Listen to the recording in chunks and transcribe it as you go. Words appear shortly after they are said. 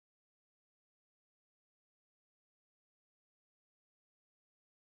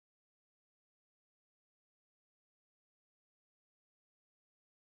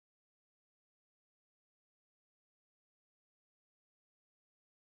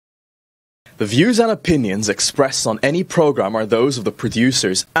The views and opinions expressed on any program are those of the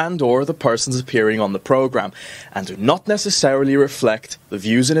producers and/or the persons appearing on the program, and do not necessarily reflect the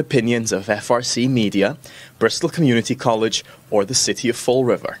views and opinions of FRC Media, Bristol Community College, or the City of Fall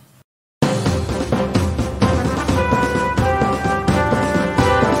River.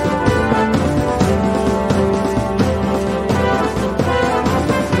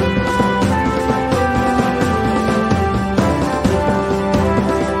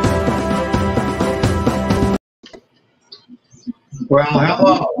 Well,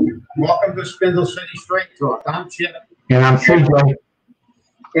 hello. Welcome to Spindle City Straight Talk. I'm Chatham. And I'm Spindle. And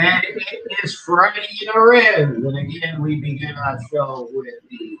it is Friday in a Riz. And again, we begin our show with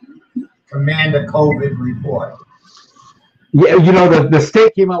the Commander COVID report. Yeah, you know, the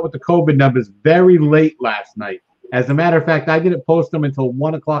state came out with the COVID numbers very late last night. As a matter of fact, I didn't post them until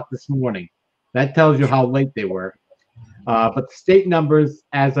 1 o'clock this morning. That tells you how late they were. But the state numbers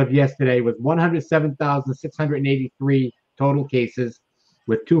as of yesterday was 107,683 total cases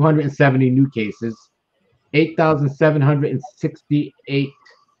with 270 new cases, 8,768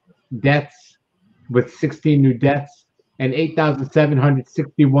 deaths with 16 new deaths, and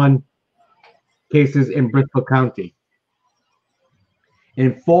 8,761 cases in Bristol County.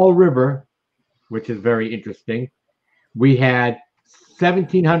 In Fall River, which is very interesting, we had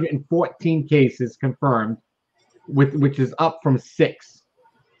 1,714 cases confirmed, which is up from 6.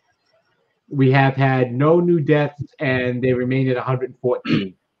 We have had no new deaths, and they remain at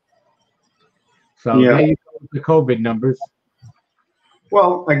 114. So yeah. There you go with the COVID numbers.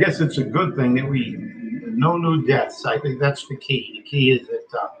 Well, I guess it's a good thing that no new deaths. I think that's the key. The key is that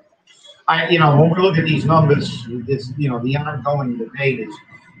when we look at these numbers, the ongoing debate is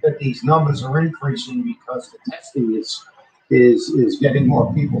that these numbers are increasing because the testing is getting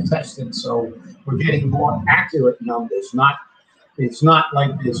more people tested. So we're getting more accurate numbers. It's not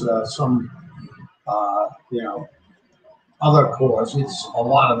like there's some other cause. It's a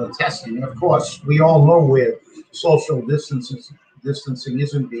lot of the testing. And of course, we all know where social distancing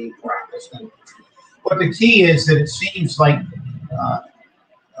isn't being practiced. But the key is that it seems like,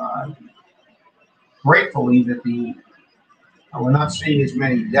 gratefully, that we're not seeing as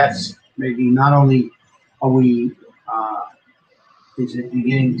many deaths. Maybe not only are we is it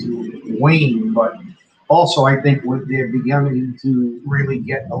beginning to wane, but also I think they're beginning to really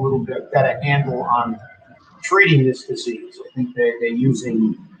get a little bit better handle on treating this disease. I think they're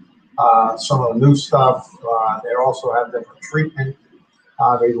using some of the new stuff. They also have different treatment.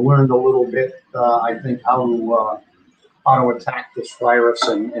 They've learned a little bit, I think, how to attack this virus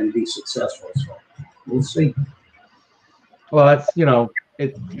and be successful. So we'll see. Well, that's,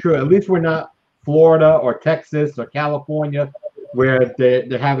 it's true. At least we're not Florida or Texas or California where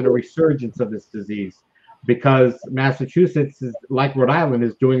they're having a resurgence of this disease, because Massachusetts is, like Rhode Island,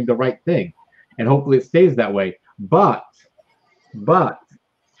 is doing the right thing, and hopefully it stays that way. But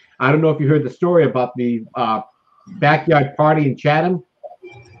I don't know if you heard the story about the backyard party in Chatham.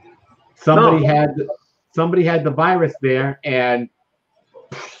 Somebody had the virus there, and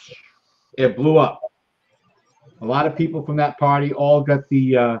it blew up. A lot of people from that party all got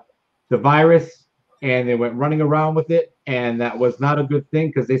the virus, and they went running around with it, and that was not a good thing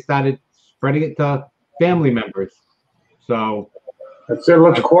because they started spreading it to family members. So that's it.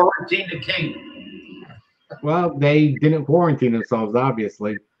 Let's quarantine the king. Well, they didn't quarantine themselves,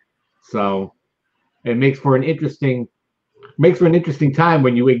 obviously. So it makes for an interesting time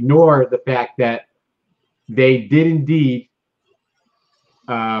when you ignore the fact that they did indeed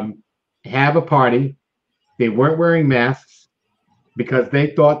have a party. They weren't wearing masks because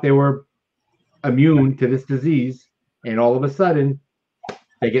they thought they were immune to this disease, and all of a sudden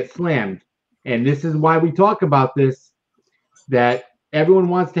they get slammed. And this is why we talk about this, that everyone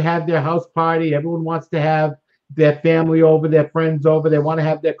wants to have their house party. Everyone wants to have their family over, their friends over. They want to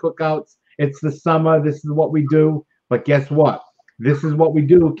have their cookouts. It's the summer. This is what we do. But guess what? This is what we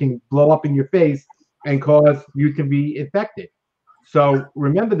do can blow up in your face and cause you to be infected. So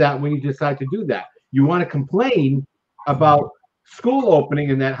remember that when you decide to do that. You want to complain about school opening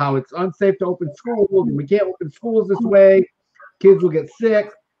and that how it's unsafe to open schools, and we can't open schools this way. Kids will get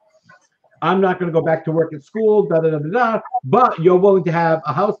sick. I'm not going to go back to work at school, but you're willing to have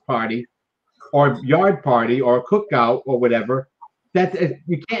a house party or yard party or a cookout or whatever.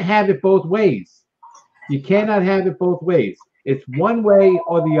 You can't have it both ways. You cannot have it both ways. It's one way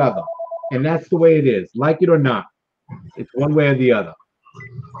or the other, and that's the way it is. Like it or not, it's one way or the other.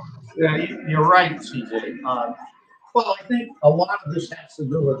 Yeah, you're right, CJ. Well, I think a lot of this has to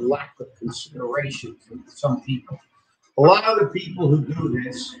do with lack of consideration from some people. A lot of the people who do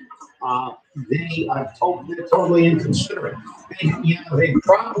this they're totally inconsiderate. They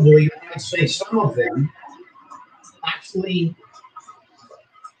probably, I'd say some of them actually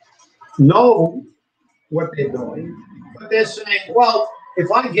know what they're doing, but they're saying, well, if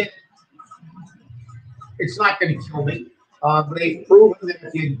I get, it's not going to kill me. They've proven that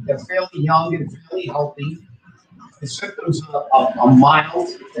if they're fairly young and fairly healthy, the symptoms are mild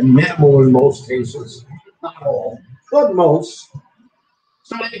and minimal in most cases, not all, but most.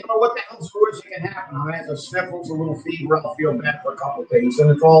 So what the hell's the worst that can happen? I have a sniffles, a little fever, I'll feel bad for a couple of days, and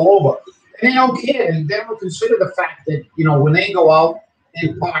it's all over. And they don't care. They don't consider the fact that, when they go out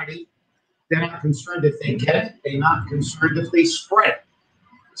and party, they're not concerned if they get it. They're not concerned if they spread it.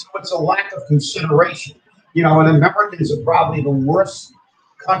 So it's a lack of consideration. And Americans are probably the worst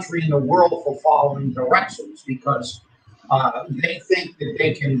country in the world for following directions because they think that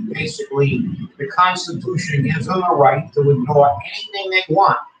they can basically, the Constitution gives them a right to ignore anything they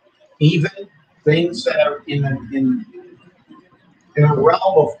want, even things that are in a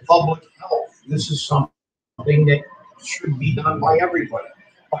realm of public health. This is something that should be done by everybody.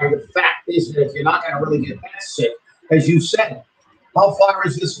 But the fact is that if you're not going to really get that sick, as you said, how far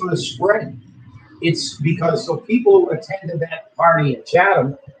is this going to spread? It's because the people who attended that party at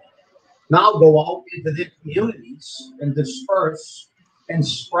Chatham now go out into their communities and disperse and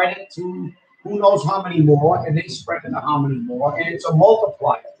spread it to who knows how many more, and they spread it to how many more, and it's a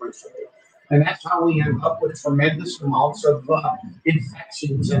multiplier principle. And that's how we end up with tremendous amounts of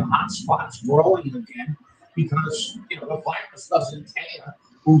infections and hotspots growing again, because the virus doesn't care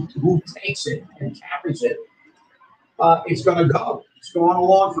who takes it and carries it. It's going to go. It's going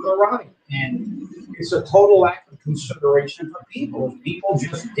along for the ride. And it's a total lack of consideration for people. People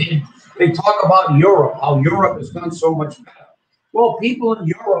just did. They talk about Europe, how Europe has done so much better. Well, people in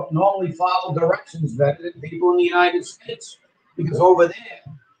Europe normally follow directions better than people in the United States. Because over there,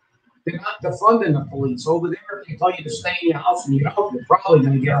 they're not defunding the police. Over there, if they tell you to stay in your house and you're probably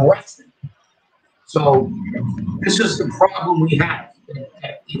going to get arrested. So this is the problem we have.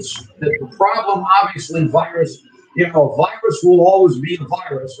 It's the problem, obviously, virus. Virus will always be a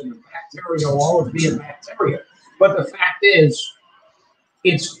virus, and a bacteria will always be a bacteria. But the fact is,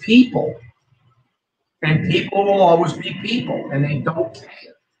 it's people, and people will always be people, and they don't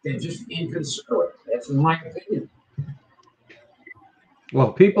care. They're just inconsiderate. That's in my opinion.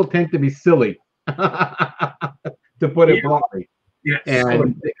 Well, people tend to be silly, to put it bluntly,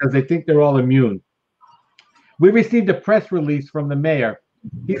 and because they think they're all immune. We received a press release from the mayor.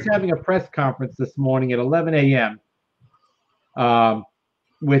 He's having a press conference this morning at 11 a.m.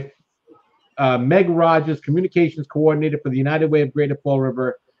 With Meg Rogers, communications coordinator for the United Way of Greater Fall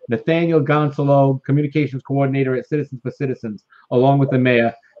River, Nathaniel Gonzalo, communications coordinator at Citizens for Citizens, along with the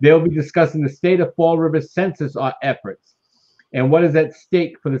mayor. They'll be discussing the state of Fall River census efforts and what is at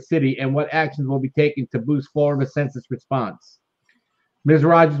stake for the city and what actions will be taken to boost Fall River census response. Ms.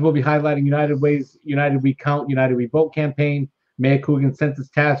 Rogers will be highlighting United Way's United We Count, United We Vote campaign. Mayor Coogan's Census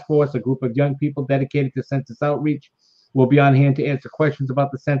Task Force, a group of young people dedicated to census outreach, will be on hand to answer questions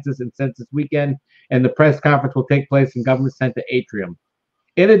about the census and census weekend, and the press conference will take place in Government Center Atrium.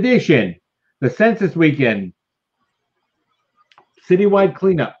 In addition, the census weekend citywide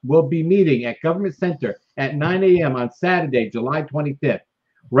cleanup will be meeting at Government Center at 9 a.m. on Saturday, July 25th.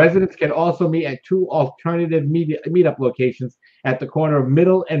 Residents can also meet at two alternative meetup locations at the corner of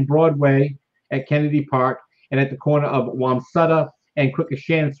Middle and Broadway at Kennedy Park and at the corner of Wamsutta and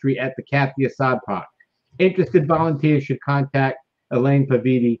Quikasham Street at the Kathy Assad Park. Interested volunteers should contact Elaine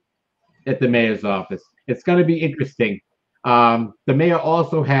Pavidi at the mayor's office. It's going to be interesting. The mayor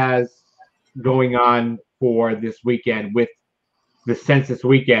also has going on for this weekend with the census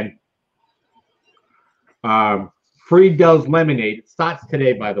weekend. Free Dell's Lemonade. It starts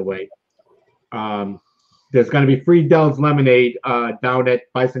today, by the way. There's going to be free Dell's Lemonade down at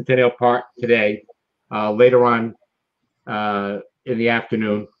Bicentennial Park today, later on in the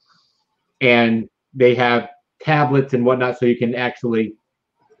afternoon. And they have tablets and whatnot so you can actually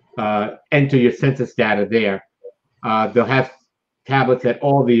enter your census data there. They'll have tablets at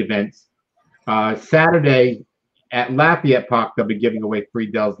all the events. Saturday at Lafayette Park, they'll be giving away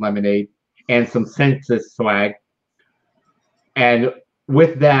free Dell's Lemonade and some census swag. And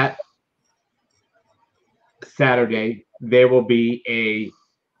with that, Saturday, there will be a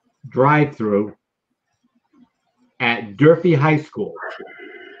drive-through at Durfee High School.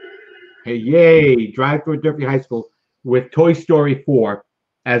 Hey, yay! Drive-through at Durfee High School with Toy Story 4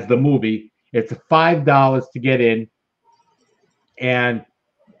 as the movie. It's $5 to get in, and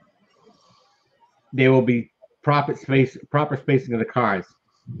there will be proper spacing of the cars.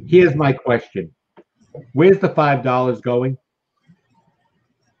 Here's my question: where's the $5 going?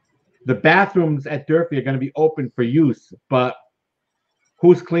 The bathrooms at Durfee are going to be open for use, but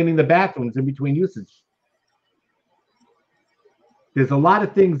who's cleaning the bathrooms in between usage? There's a lot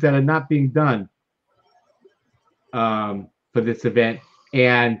of things that are not being done for this event,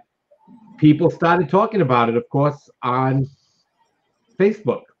 and people started talking about it, of course, on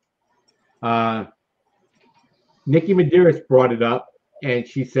Facebook. Nikki Medeiros brought it up, and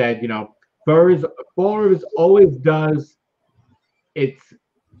she said, Fall Rivers always does its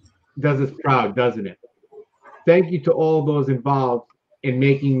proud, doesn't it? Thank you to all those involved in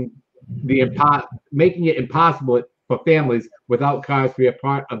making it impossible for families without cars to be a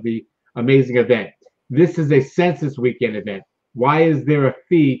part of the amazing event. This is a Census weekend event. Why is there a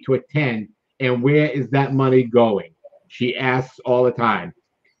fee to attend, and where is that money going? She asks all the time.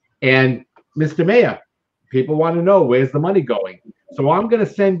 And Mr. Mayor, people want to know, where's the money going? So I'm going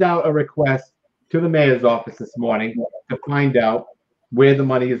to send out a request to the mayor's office this morning to find out where the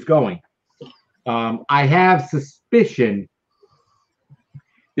money is going. I have suspicion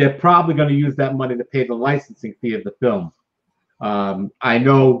they're probably going to use that money to pay the licensing fee of the film. I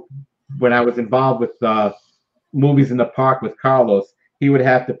know when I was involved with Movies in the Park with Carlos, he would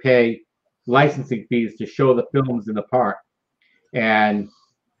have to pay licensing fees to show the films in the park. And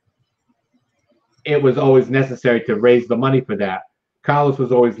it was always necessary to raise the money for that. Carlos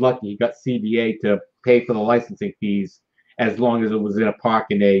was always lucky. He got CDA to pay for the licensing fees as long as it was in a park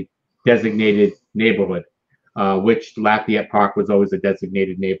in a designated neighborhood, which Lafayette Park was always a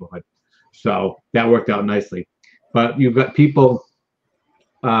designated neighborhood. So that worked out nicely. But you've got people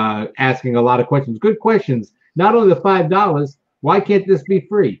asking a lot of questions. Good questions. Not only the $5, why can't this be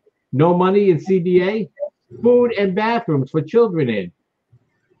free? No money in CDA? Food and bathrooms for children in,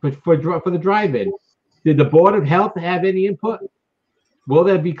 for the drive-in. Did the Board of Health have any input? Will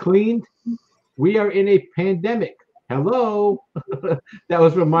that be cleaned? We are in a pandemic. Hello. That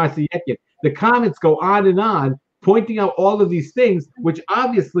was from Marcy Etkin. The comments go on, pointing out all of these things, which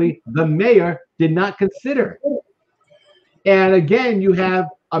obviously the mayor did not consider. And again, you have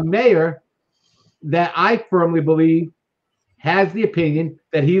a mayor that I firmly believe has the opinion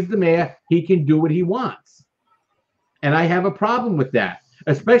that he's the mayor, he can do what he wants. And I have a problem with that,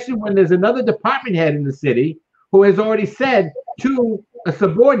 especially when there's another department head in the city who has already said to a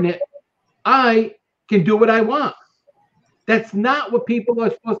subordinate, I can do what I want. That's not what people are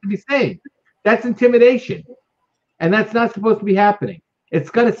supposed to be saying. That's intimidation. And that's not supposed to be happening.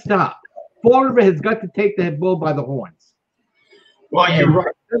 It's got to stop. Fall River has got to take the bull by the horns. Well, you're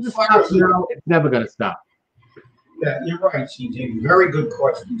right. It's never going to stop. Yeah, you're right, CJ. Very good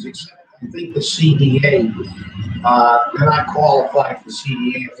questions. Except I think the CDA, they're not qualified for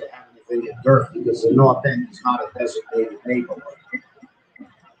CDA if they have anything at Durfee because the North End is not a designated neighborhood.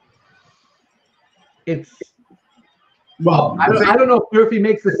 Well, I don't know if Durfee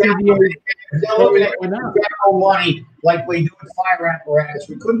makes the CDA. They're looking at federal money like we do with fire apparatus.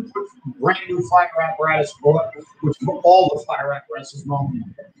 We couldn't put brand new fire apparatus, which all the fire apparatuses normally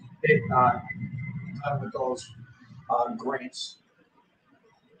with those grants.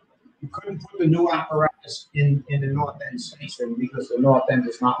 You couldn't put the new apparatus in the North End station because the North End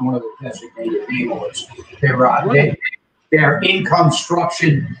is not one of the designated neighborhoods. They're in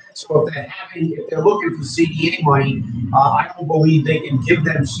construction, so if they're looking for CDA money, I don't believe they can give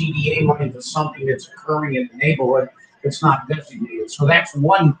them CDA money for something that's occurring in the neighborhood that's not designated. So that's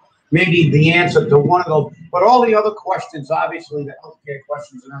maybe the answer to one of those. But all the other questions, obviously the healthcare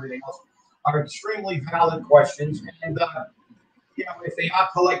questions and everything else, are extremely valid questions. And if they are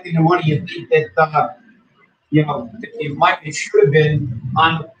collecting the money, you think that it should have been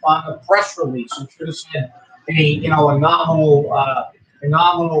on a press release. It should have said a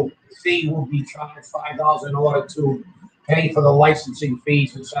nominal fee will be charged $5 in order to pay for the licensing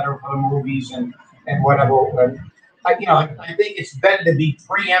fees, etc., for the movies and whatever. I think it's better to be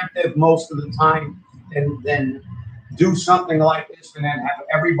preemptive most of the time than do something like this and then have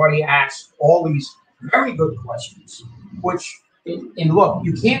everybody ask all these very good questions. And look,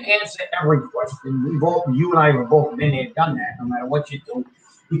 you can't answer every question. You and I have both been there, done that. No matter what you do,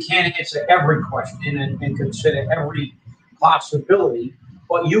 you can't answer every question and consider every possibility,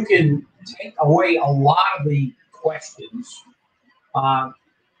 but you can take away a lot of the questions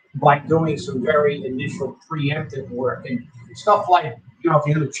by doing some very initial preemptive work and stuff like, if you're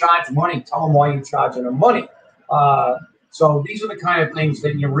going to charge money, tell them why you're charging them money. So these are the kind of things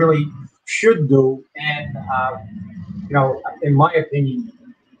that you really should do. And, in my opinion,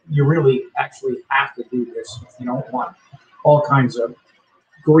 you really actually have to do this if you don't want all kinds of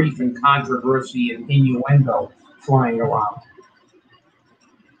grief and controversy and innuendo flying around.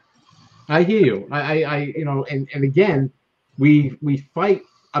 I hear you. And again, we fight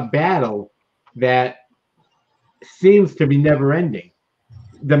a battle that seems to be never ending.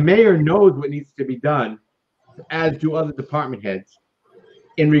 The mayor knows what needs to be done, as do other department heads,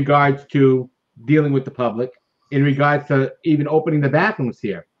 in regards to dealing with the public, in regards to even opening the bathrooms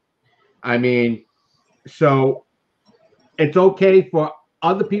here. I mean, so it's okay for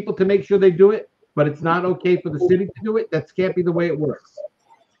other people to make sure they do it, but it's not okay for the city to do it. That can't be the way it works.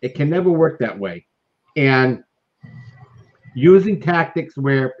 It can never work that way. And using tactics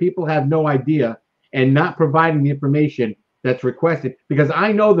where people have no idea and not providing the information that's requested, because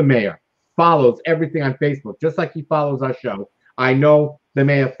I know the mayor follows everything on Facebook, just like he follows our show. I know the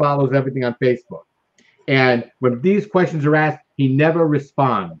mayor follows everything on Facebook. And when these questions are asked, he never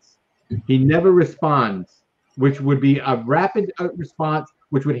responds. He never responds, which would be a rapid response,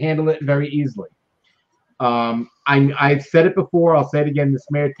 which would handle it very easily. I've said it before. I'll say it again. This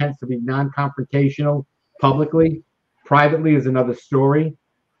mayor tends to be non-confrontational publicly. Privately is another story.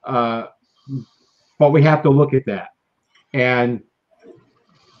 But we have to look at that. And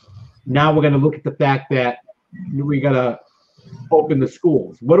now we're going to look at the fact that we got to open the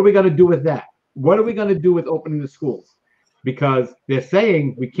schools. What are we going to do with that? What are we going to do with opening the schools? Because they're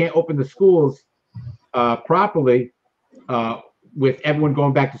saying we can't open the schools properly with everyone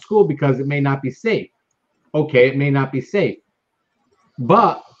going back to school because it may not be safe. Okay, it may not be safe,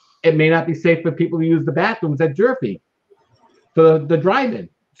 but it may not be safe for people to use the bathrooms at Jerfy, for the drive-in.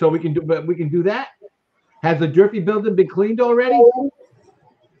 So we can do that. Has the Jerfy building been cleaned already?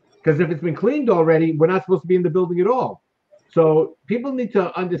 Because if it's been cleaned already, we're not supposed to be in the building at all. So people need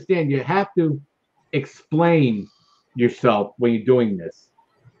to understand you have to explain yourself when you're doing this.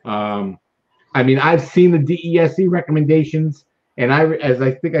 I mean, I've seen the DESE recommendations, and as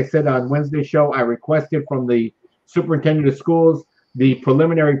I think I said on Wednesday's show, I requested from the superintendent of schools the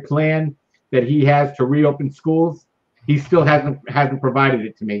preliminary plan that he has to reopen schools. He still hasn't provided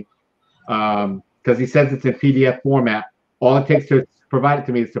it to me because he says it's in PDF format. All it takes to provide it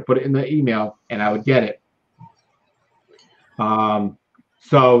to me is to put it in the email, and I would get it.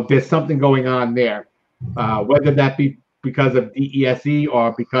 So there's something going on there, whether that be because of DESE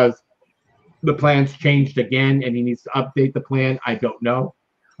or because the plan's changed again and he needs to update the plan. I don't know.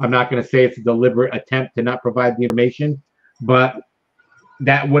 I'm not going to say it's a deliberate attempt to not provide the information, but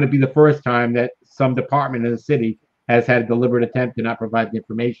that wouldn't be the first time that some department in the city has had a deliberate attempt to not provide the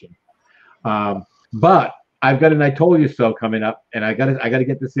information. But I've got an I told you so coming up, and I got to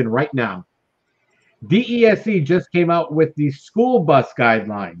get this in right now. DESE just came out with the school bus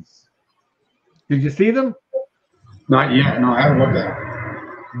guidelines. Did you see them? Not yet. No, I haven't looked at it.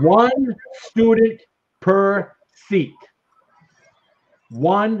 1 student per seat.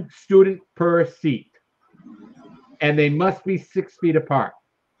 1 student per seat. And they must be 6 feet apart.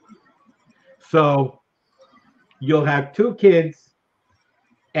 So you'll have 2 kids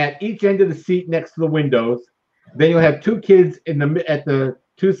at each end of the seat next to the windows. Then you'll have 2 kids at the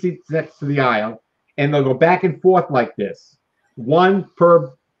 2 seats next to the aisle. And they'll go back and forth like this. 1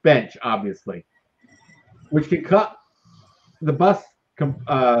 per bench, obviously. Which can cut the bus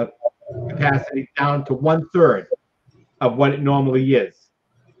capacity down to 1/3 of what it normally is.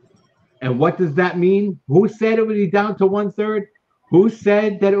 And what does that mean? Who said it would be down to 1/3? Who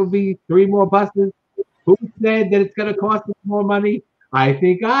said that it would be 3 more buses? Who said that it's going to cost us more money? I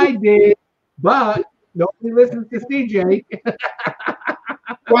think I did, but nobody listens to CJ.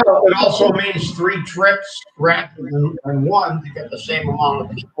 Well, it also means 3 trips rather than 1 to get the same amount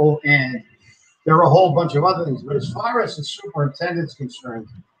of people, and there are a whole bunch of other things. But as far as the superintendent's concerned,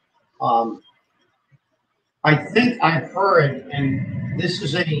 I think I've heard, and this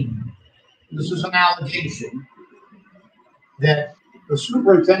is an allegation, that the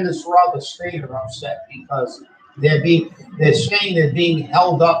superintendents throughout the state are upset because they're saying they're being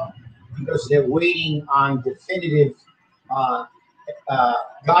held up because they're waiting on definitive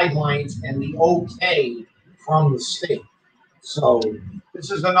guidelines and the okay from the state. So this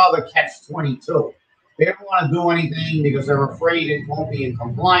is another catch-22. They don't want to do anything because they're afraid it won't be in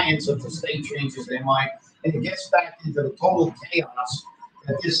compliance if the state changes their mind. And it gets back into the total chaos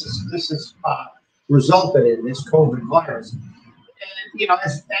that this is resulted in, this COVID virus. And,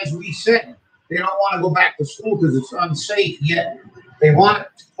 as we said, they don't want to go back to school because it's unsafe, yet they want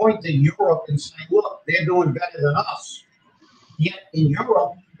to point to Europe and say, look, they're doing better than us. Yet in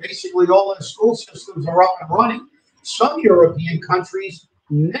Europe, basically all their school systems are up and running. Some European countries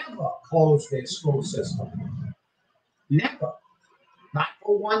never close their school system. Never. Not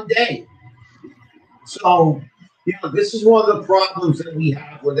for 1 day. So, this is one of the problems that we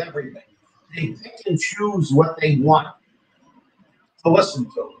have with everything. They pick and choose what they want to listen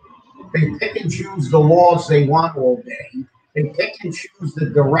to. They pick and choose the laws they want all day, They pick and choose the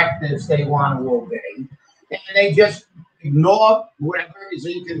directives they want to obey, and they just ignore whatever is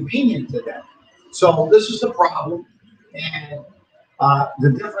inconvenient to them. So this is the problem, and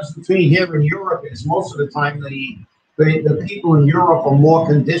the difference between here and Europe is most of the time the people in Europe are more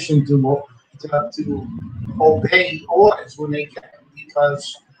conditioned to obey orders when they get them,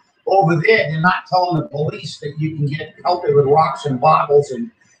 because over there they're not telling the police that you can get pelted with rocks and bottles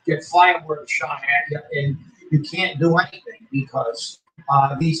and get fireworks shot at you, and you can't do anything because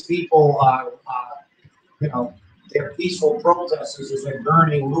these people are, they're peaceful protesters as they're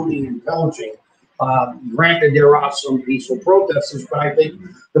burning, looting, and pillaging. Granted, there are some peaceful protesters, but I think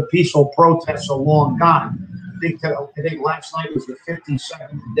the peaceful protests are long gone. I think last night was the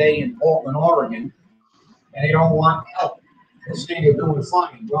 57th day in Portland, Oregon, and they don't want help. They're saying they're doing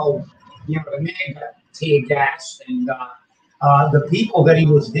fine. Well, the man got tear gas, and the people that he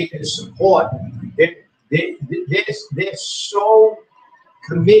was there to support, they're so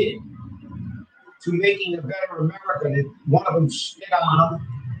committed to making a better America that one of them spit on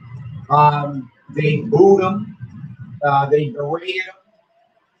him. They booed him. They berated him.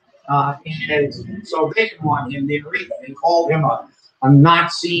 And so they didn't want him there either. They called him a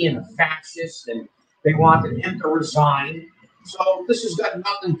Nazi and a fascist, and they wanted him to resign. So this has got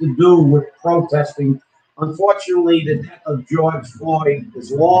nothing to do with protesting. Unfortunately, the death of George Floyd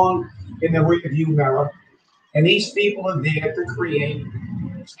is long in the rearview mirror, and these people are there to create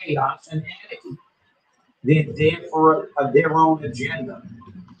chaos and anarchy. They're there for their own agenda.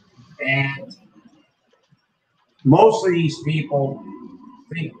 And most of these people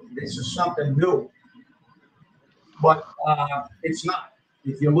think this is something new, but it's not.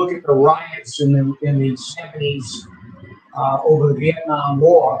 If you look at the riots in the 70s over the Vietnam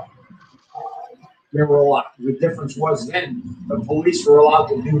War, there were a lot. The difference was then the police were allowed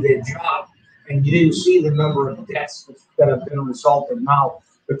to do their job, and you didn't see the number of deaths that have been resulted. Now,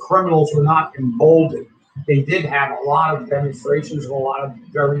 the criminals were not emboldened. They did have a lot of demonstrations, a lot of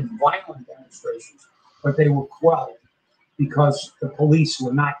very violent demonstrations, but they were quelled because the police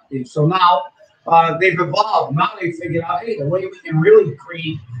were not. So now they've evolved. Now they figured out, hey, the way we can really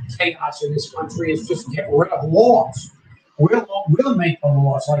create chaos in this country is just get rid of laws. We'll make the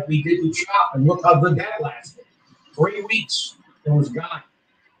laws like we did with Chatham. Look how good that lasted. 3 weeks, it was gone.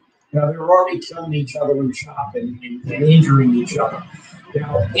 They were already killing each other in Chatham and injuring each other.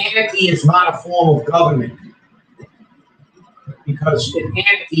 Anarchy is not a form of government, because in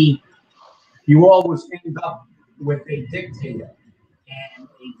anarchy, you always end up with a dictator and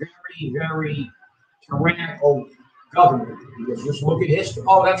a very, very tyrannical government. Because just look at history.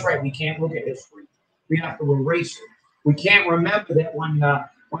 Oh, that's right. We can't look at history. We have to erase it. We can't remember that when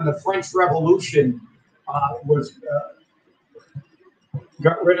the French Revolution got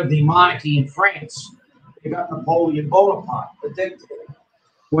rid of the monarchy in France, they got Napoleon Bonaparte, the dictator.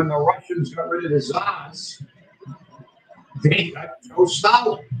 When the Russians got rid of the Tsars, they got Joe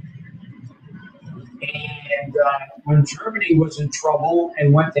Stalin. And when Germany was in trouble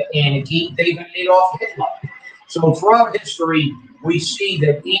and went to anarchy, they got Adolf Hitler. So throughout history, we see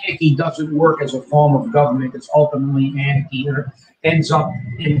that anarchy doesn't work as a form of government. It's ultimately anarchy. It ends up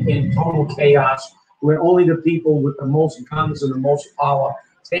in total chaos, where only the people with the most guns and the most power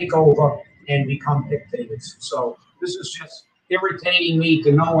take over and become dictators. So this is just irritating me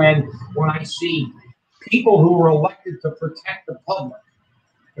to no end when I see people who were elected to protect the public.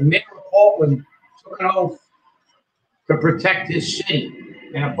 The mayor of Portland took an oath to protect his city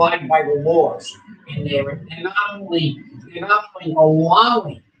and abide by the laws. And they're not only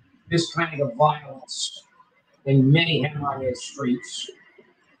allowing this kind of violence and mayhem on their streets,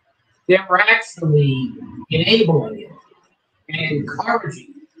 they're actually enabling it and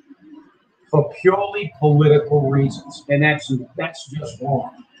encouraging it for purely political reasons. And that's just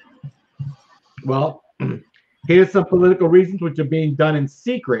wrong. Well, here's some political reasons which are being done in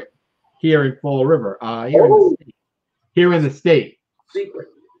secret here in Fall River, here in the state. Secret.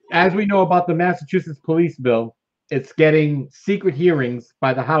 As we know about the Massachusetts police bill, it's getting secret hearings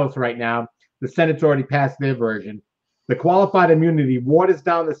by the House right now. The Senate's already passed their version. The qualified immunity waters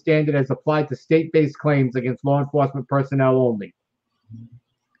down the standard as applied to state-based claims against law enforcement personnel only.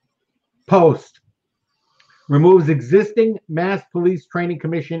 Post removes existing Mass Police Training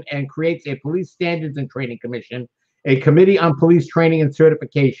Commission and creates a Police Standards and Training Commission, a Committee on Police Training and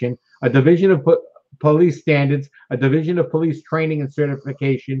Certification, a Division of Police Standards, a Division of Police Training and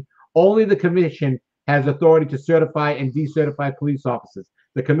Certification. Only the commission has authority to certify and decertify police officers.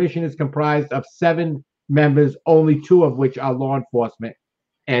 The commission is comprised of 7 members, only 2 of which are law enforcement,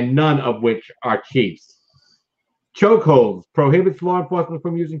 and none of which are chiefs. Chokeholds prohibits law enforcement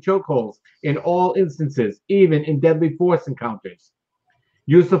from using chokeholds in all instances, even in deadly force encounters.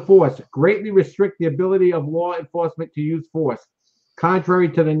 Use of force greatly restrict the ability of law enforcement to use force, contrary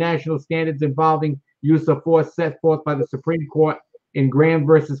to the national standards involving use of force set forth by the Supreme Court in Graham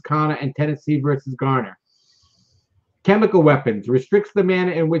versus Connor and Tennessee versus Garner. Chemical weapons restricts the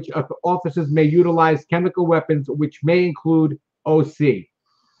manner in which officers may utilize chemical weapons, which may include OC.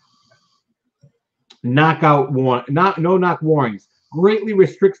 No-knock warrants greatly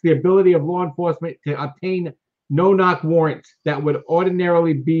restricts the ability of law enforcement to obtain no-knock warrants that would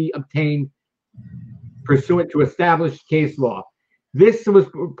ordinarily be obtained pursuant to established case law. This was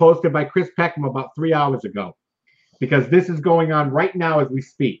posted by Chris Peckham about 3 hours ago, because this is going on right now as we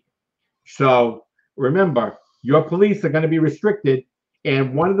speak. So remember, your police are going to be restricted.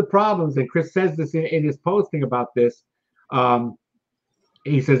 And one of the problems, and Chris says this in his posting about this,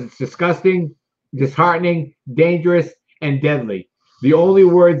 he says it's disgusting, disheartening, dangerous, and deadly. The only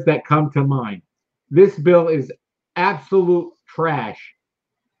words that come to mind. This bill is absolute trash.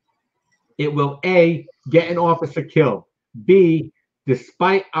 It will A, get an officer killed. B,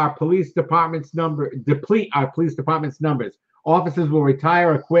 deplete our police department's numbers. Officers will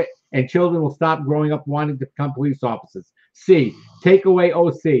retire or quit, and children will stop growing up wanting to become police officers. C, take away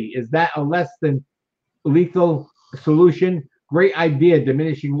OC. Is that a less than lethal solution? Great idea,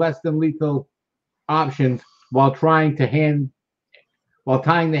 diminishing less than lethal options while tying the hands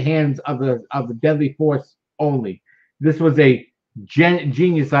of the deadly force only. This was a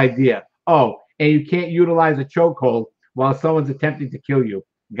genius idea. Oh, and you can't utilize a chokehold while someone's attempting to kill you.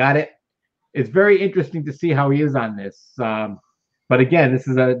 Got it? It's very interesting to see how he is on this. But again, this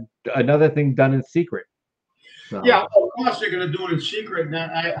is another thing done in secret. So. Yeah, of course they're going to do it in secret. Now,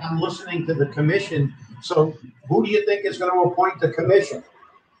 I'm listening to the commission. So who do you think is going to appoint the commission?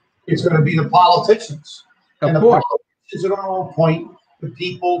 It's going to be the politicians. And the politicians are going to appoint the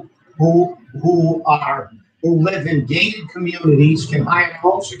people who live in gated communities, can hire their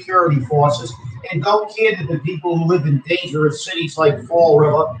own security forces, and don't care that the people who live in dangerous cities like Fall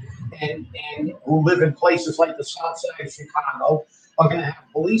River and who live in places like the south side of Chicago are going to have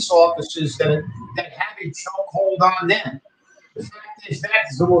police officers that have a chokehold on them. The fact is,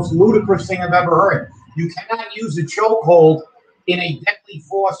 that's the most ludicrous thing I've ever heard. You cannot use a chokehold in a deadly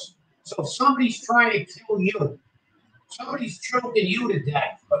force. So if somebody's trying to kill you, somebody's choking you to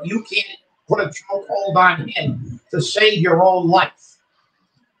death, but you can't put a chokehold on him to save your own life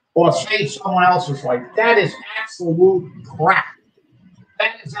or save someone else's life. That is absolute crap.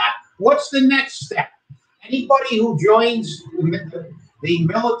 That is not. What's the next step? Anybody who joins the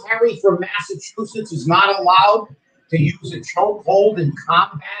military from Massachusetts is not allowed to use a chokehold in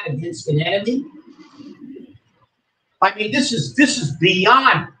combat against an enemy. I mean, this is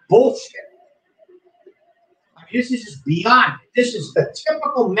beyond bullshit. I mean, this is just beyond. This is the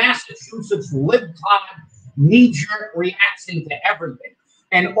typical Massachusetts libtard knee-jerk reaction to everything.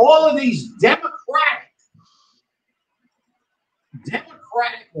 And all of these Democratic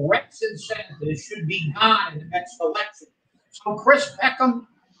reps and senators should be gone in the next election. So Chris Peckham,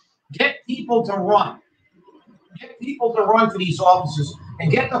 get people to run. Get people to run for these offices and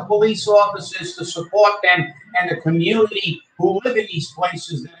get the police officers to support them and the community who live in these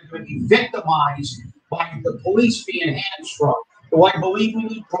places that are going to be victimized by the police being hamstrung. Do I believe we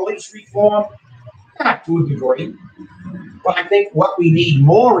need police reform? Not to a degree. But I think what we need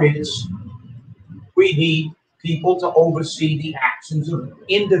more is we need people to oversee the actions of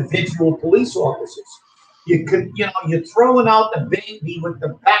individual police officers. You're throwing out the baby with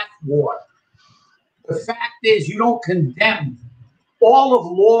the bathwater. The fact is, you don't condemn all of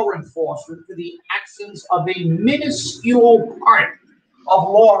law enforcement for the actions of a minuscule part of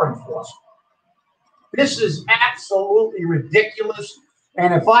law enforcement. This is absolutely ridiculous.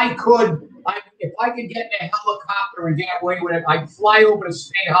 And if I could get in a helicopter and get away with it, I'd fly over to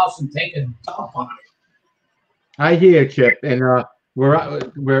State House and take a dump on it. I hear you, Chip, and we're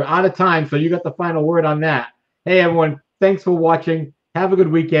out of time, so you got the final word on that. Hey, everyone, thanks for watching. Have a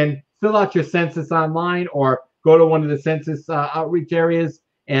good weekend. Fill out your census online or go to one of the census outreach areas,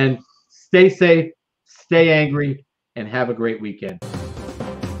 and stay safe, stay angry, and have a great weekend.